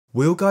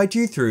We'll guide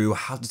you through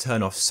how to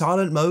turn off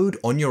silent mode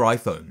on your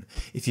iPhone.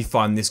 If you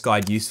find this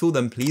guide useful,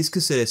 then please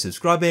consider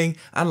subscribing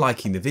and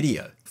liking the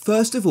video.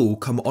 First of all,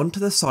 come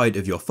onto the side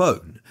of your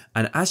phone,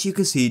 and as you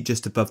can see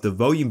just above the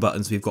volume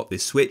buttons, we've got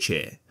this switch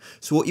here.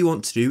 So what you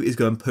want to do is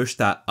go and push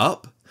that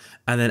up,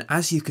 and then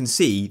as you can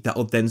see, that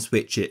will then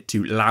switch it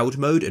to loud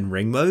mode and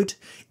ring mode.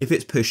 If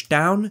it's pushed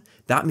down,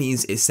 that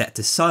means it's set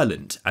to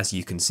silent, as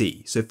you can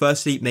see. So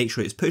firstly, make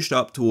sure it's pushed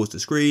up towards the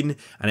screen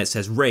and it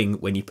says ring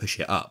when you push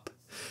it up.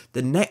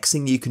 The next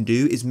thing you can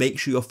do is make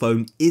sure your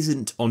phone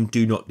isn't on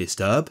Do Not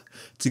Disturb.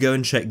 To go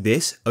and check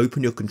this,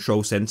 open your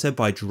control center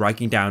by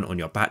dragging down on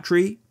your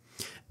battery,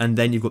 and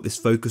then you've got this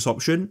focus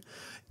option.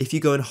 If you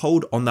go and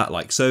hold on that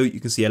like so, you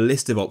can see a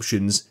list of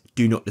options,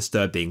 Do Not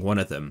Disturb being one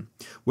of them.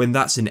 When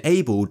that's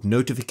enabled,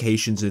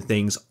 notifications and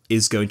things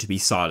is going to be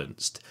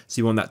silenced.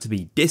 So you want that to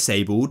be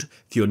disabled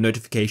for your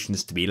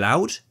notifications to be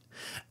loud.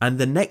 And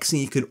the next thing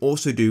you can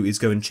also do is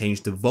go and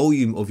change the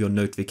volume of your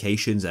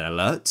notifications and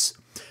alerts.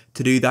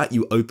 To do that,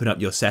 you open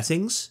up your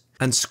settings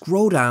and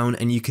scroll down,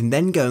 and you can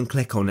then go and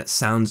click on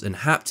sounds and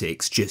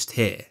haptics just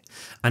here.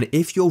 And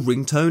if your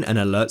ringtone and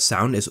alert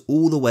sound is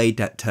all the way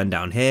turned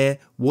down here,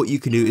 what you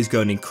can do is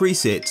go and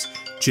increase it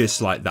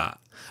just like that.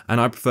 And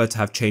I prefer to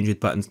have change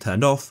with buttons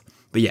turned off,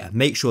 but yeah,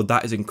 make sure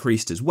that is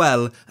increased as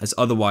well, as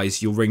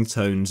otherwise your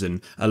ringtones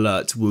and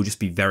alerts will just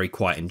be very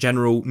quiet in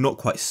general, not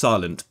quite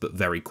silent, but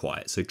very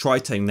quiet. So try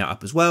turning that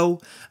up as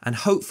well, and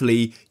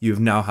hopefully you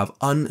now have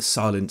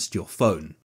unsilenced your phone.